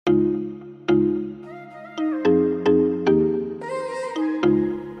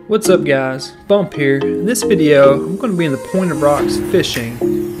What's up guys, Bump here. In this video I'm going to be in the Point of Rocks fishing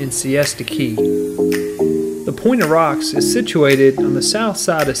in Siesta Key. The Point of Rocks is situated on the south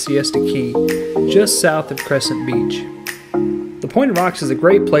side of Siesta Key, just south of Crescent Beach. The Point of Rocks is a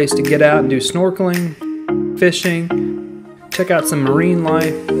great place to get out and do snorkeling, fishing, check out some marine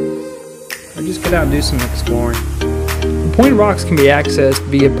life, or just get out and do some exploring. The Point of Rocks can be accessed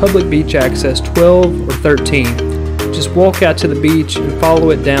via public beach access 12 or 13. Just walk out to the beach and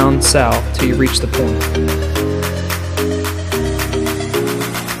follow it down south till you reach the point.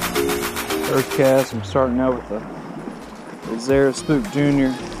 First cast, I'm starting out with the Zara Spook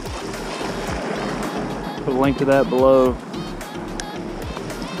Jr. Put a link to that below.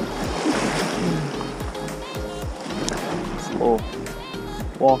 It's a little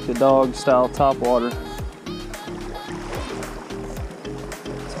walk the dog style topwater.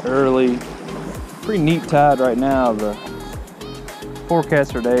 It's early. Pretty neat tide right now. The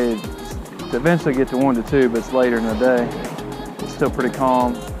forecast for today is to eventually get to 1 to 2, but it's later in the day. It's still pretty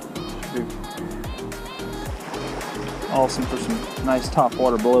calm. Should be awesome for some nice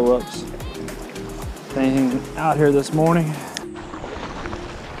topwater blow-ups. Anything out here this morning.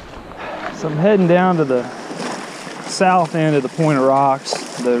 So I'm heading down to the south end of the Point of Rocks.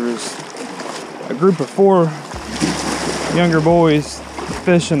 There's a group of 4 younger boys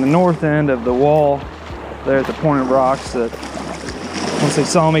fishing the north end of the wall there at the Point of Rocks that once they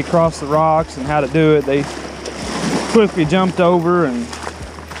saw me cross the rocks and how to do it, they quickly jumped over and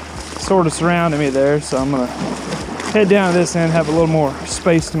sort of surrounded me there. So I'm gonna head down to this end, have a little more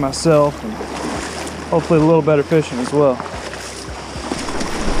space to myself, and hopefully a little better fishing as well.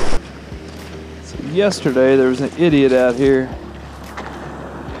 So yesterday there was an idiot out here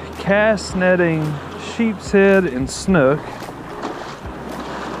cast netting sheep's head and snook.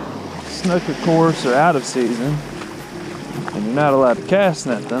 Snook, of course, are out of season, and you're not allowed to cast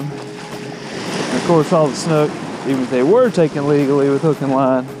net them. And of course, all the snook, even if they were taken legally with hook and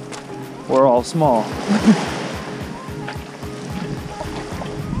line, were all small.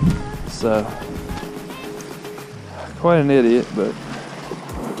 So, quite an idiot, but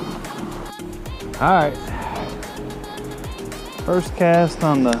all right. First cast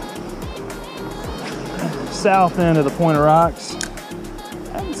on the south end of the Point of Rocks.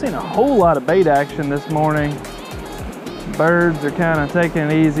 Seen a whole lot of bait action this morning. Birds are kind of taking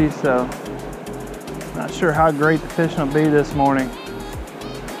it easy, so not sure how great the fishing will be this morning.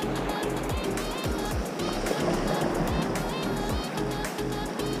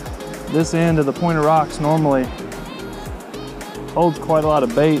 This end of the Point of Rocks normally holds quite a lot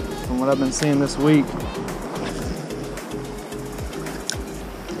of bait from what I've been seeing this week.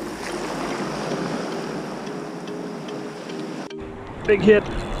 Big hit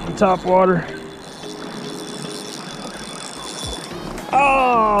on top water.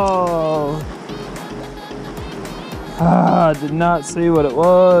 Oh! I did not see what it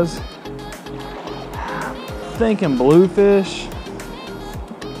was. Thinking bluefish.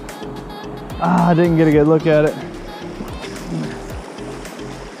 I didn't get a good look at it.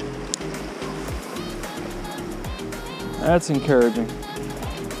 That's encouraging.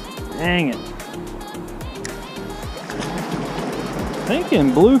 Dang it.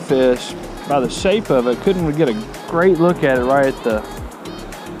 Thinking bluefish by the shape of it. Couldn't get a great look at it right at the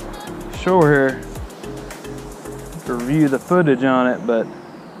shore here to review the footage on it, but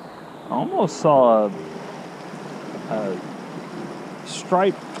I almost saw a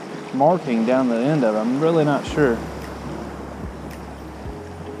stripe marking down the end of it. I'm really not sure.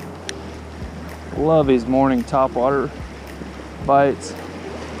 Love these morning topwater bites.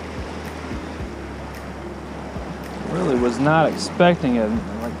 Really was not expecting it.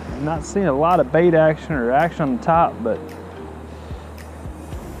 Like, I'm not seeing a lot of bait action or action on the top, but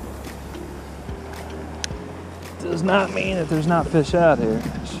does not mean that there's not fish out here.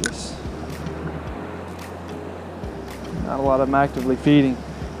 It's just not a lot of them actively feeding.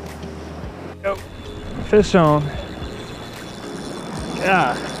 Yep. Fish on.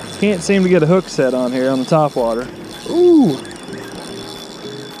 God, can't seem to get a hook set on here on the top water. Ooh.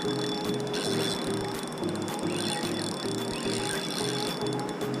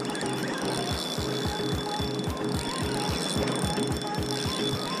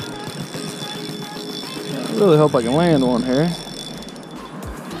 I really hope I can land one here.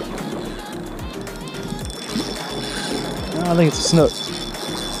 I think it's a snook.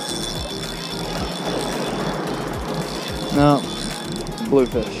 No,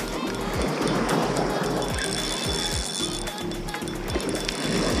 bluefish.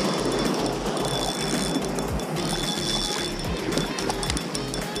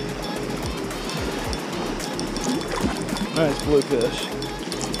 Nice bluefish.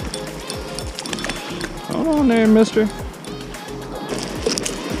 Come on there, mister.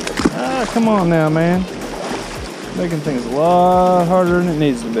 Ah, come on now, man. Making things a lot harder than it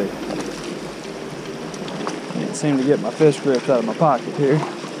needs to be. Can't seem to get my fish grips out of my pocket here.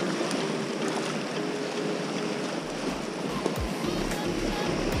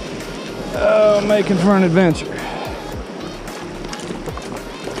 Oh, making for an adventure.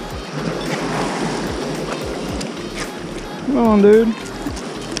 Come on, dude.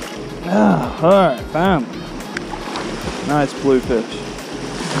 Oh, alright, found him. Nice bluefish.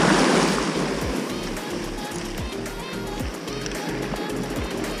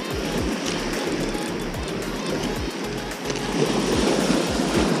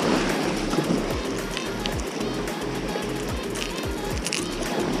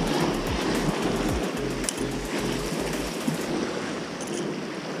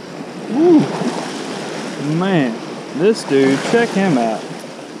 Man, this dude, check him out.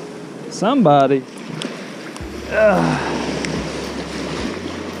 Somebody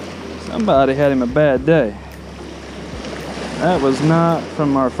had him a bad day. That was not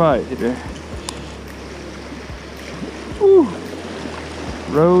from our fight here. Woo.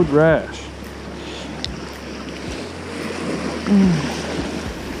 Road rash.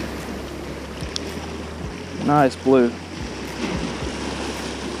 Nice blue.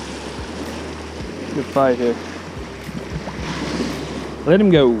 Good fight here. Let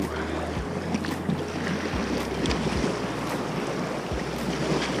him go.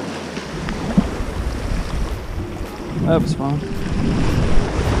 That was fun.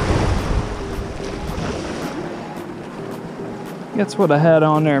 That's what I had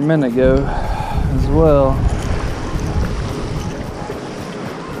on there a minute ago as well.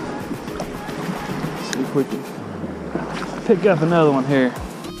 Let's see if we can pick up another one here.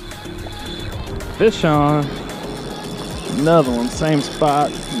 Fish on. Another one, same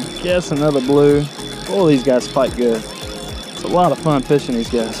spot. Guess another blue. Boy, these guys fight good. It's a lot of fun fishing these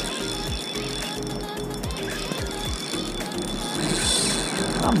guys.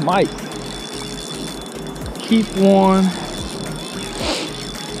 I might keep one.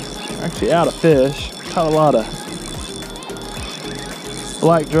 Actually out of fish. Caught a lot of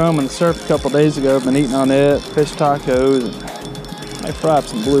black drum in the surf a couple days ago. Been eating on it, fish tacos, and I fried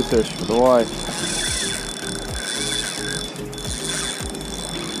some bluefish for the wife.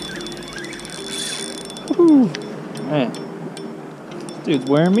 Whew. Man, this dude's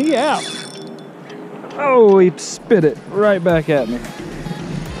wearing me out. Oh, he spit it right back at me.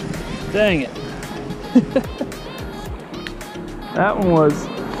 Dang it. That one was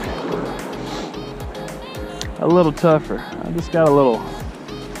a little tougher. I just got a little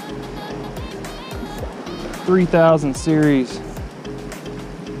 3000 series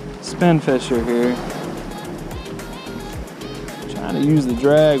spin fisher here. Trying to use the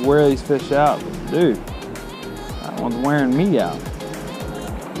drag, wear these fish out. But dude, that one's wearing me out.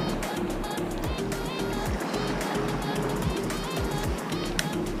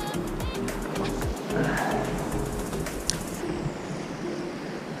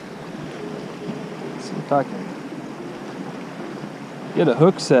 If I can get a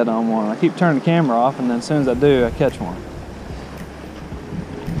hook set on one. I keep turning the camera off, and then as soon as I do, I catch one.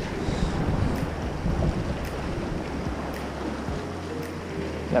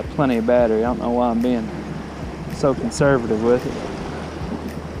 Got plenty of battery. I don't know why I'm being so conservative with it.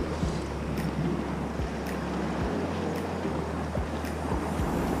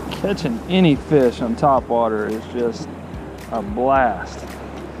 Catching any fish on top water is just a blast.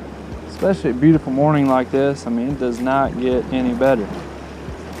 Especially a beautiful morning like this. I mean, it does not get any better.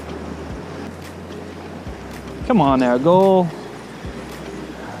 Come on now, gull.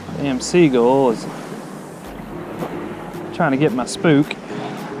 Damn seagull is trying to get my spook.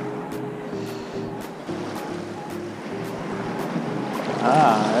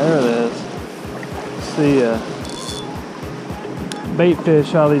 Ah, there it is. See bait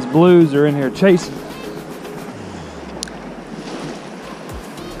fish, how these blues are in here chasing.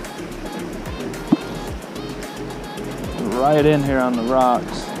 Right in here on the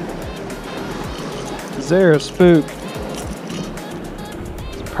rocks. Is there a spook?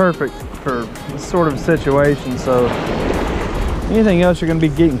 It's perfect for this sort of situation. So anything else, you're going to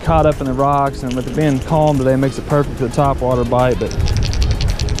be getting caught up in the rocks, and with it being calm today, makes it perfect for the top water bite. But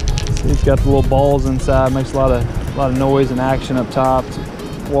see, it's got the little balls inside, makes a lot of noise and action up top.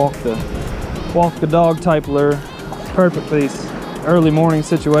 Walk the dog type lure. Perfect for these early morning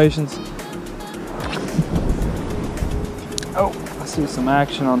situations. Oh, I see some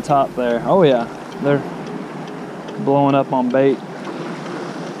action on top there. Oh yeah, they're blowing up on bait.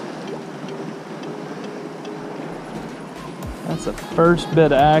 That's the first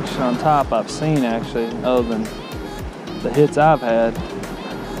bit of action on top I've seen, actually, other than the hits I've had.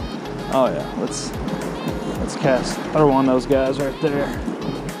 Oh yeah, let's cast, throw one of those guys right there.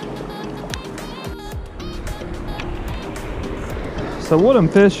 So what I'm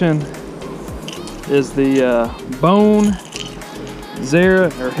fishing is the Bone Zara,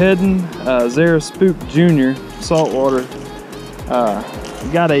 or Hidden Zara Spook Jr. saltwater.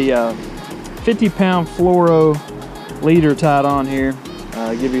 Got a 50-pound fluoro leader tied on here.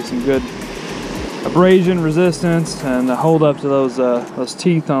 Give you some good abrasion resistance and hold up to those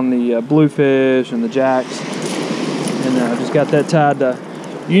teeth on the bluefish and the jacks. And I just got that tied to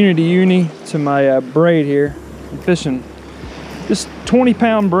uni to my braid here. I'm fishing just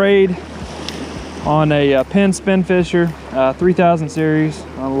 20-pound braid on a Penn Spin Fisher 3000 series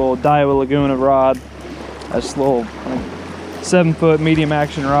on a little Daiwa Laguna rod. That's a little 7-foot medium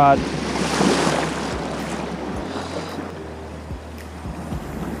action rod.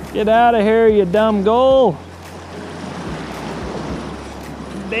 Get out of here, you dumb gull.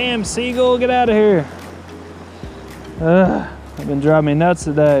 Damn seagull, get out of here. I've been driving me nuts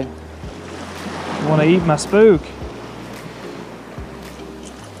today. I want to eat my spook.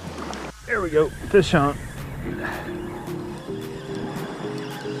 There we go, fish hunt.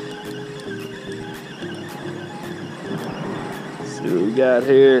 Let's see what we got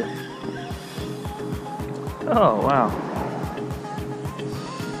here. Oh, wow.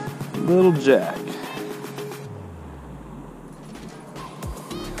 Little Jack.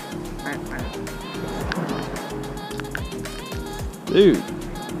 Dude,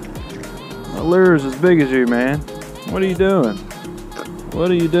 my lure's as big as you, man. What are you doing? What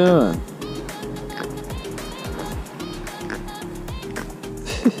are you doing?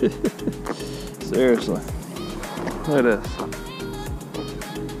 Seriously, look at this.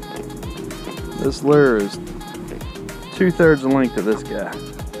 This lure is 2/3 the length of this guy.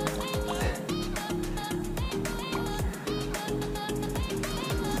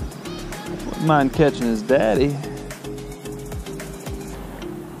 Wouldn't mind catching his daddy.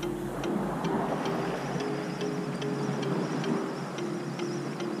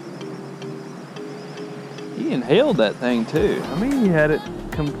 He inhaled that thing too. I mean, he had it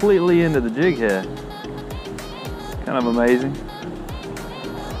completely into the jig head. Kind of amazing.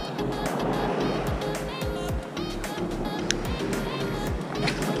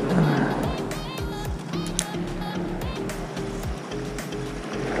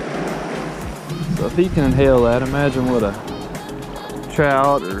 So if he can inhale that, imagine what a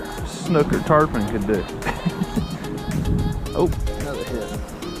trout or snook or tarpon could do. Oh, another hit.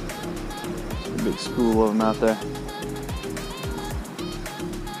 There's a big school of them out there.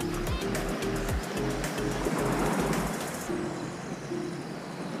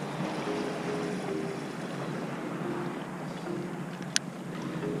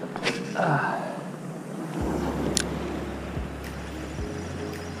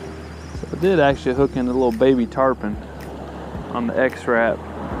 So I did actually hook in a little baby tarpon on the X-Wrap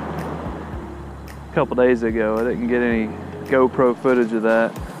a couple days ago. I didn't get any GoPro footage of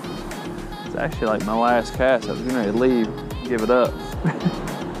that. It's actually like my last cast. I was getting ready to leave, give it up.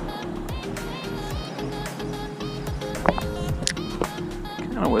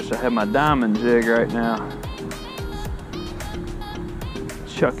 Kinda wish I had my diamond jig right now.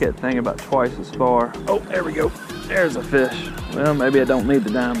 Chuck that thing about twice as far. Oh, there we go. There's a fish. Well, maybe I don't need the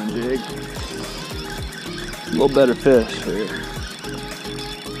diamond jig. A little better fish here.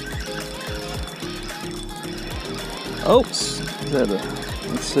 Oops. Is that a,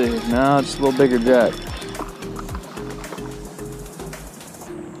 let's see. No, just a little bigger jack.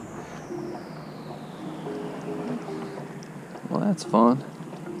 Well, that's fun.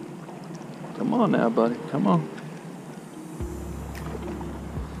 Come on now, buddy. Come on.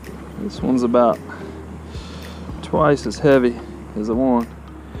 This one's about twice as heavy as the one.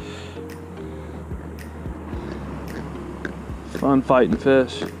 Fun fighting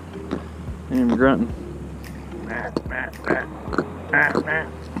fish. Ain't even grunting.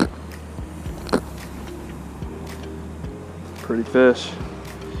 Pretty fish.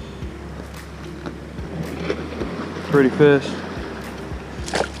 Pretty fish.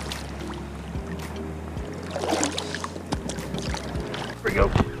 Here we go.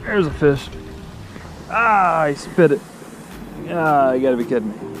 There's a fish. Ah, he spit it. Ah, you gotta be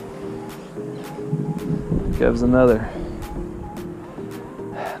kidding me. That was another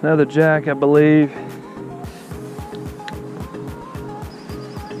jack, I believe.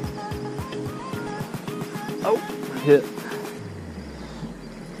 Oh, hit.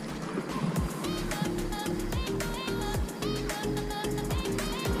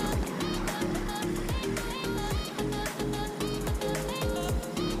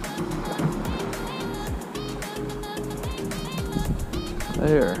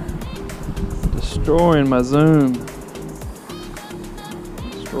 They are destroying my zoom.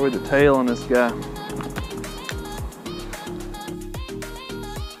 Destroyed the tail on this guy.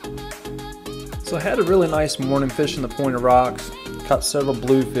 So I had a really nice morning fishing the Point of Rocks. Caught several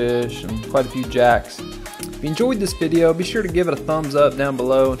bluefish and quite a few jacks. If you enjoyed this video, be sure to give it a thumbs up down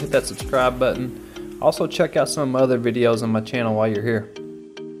below and hit that subscribe button. Also check out some of my other videos on my channel while you're here.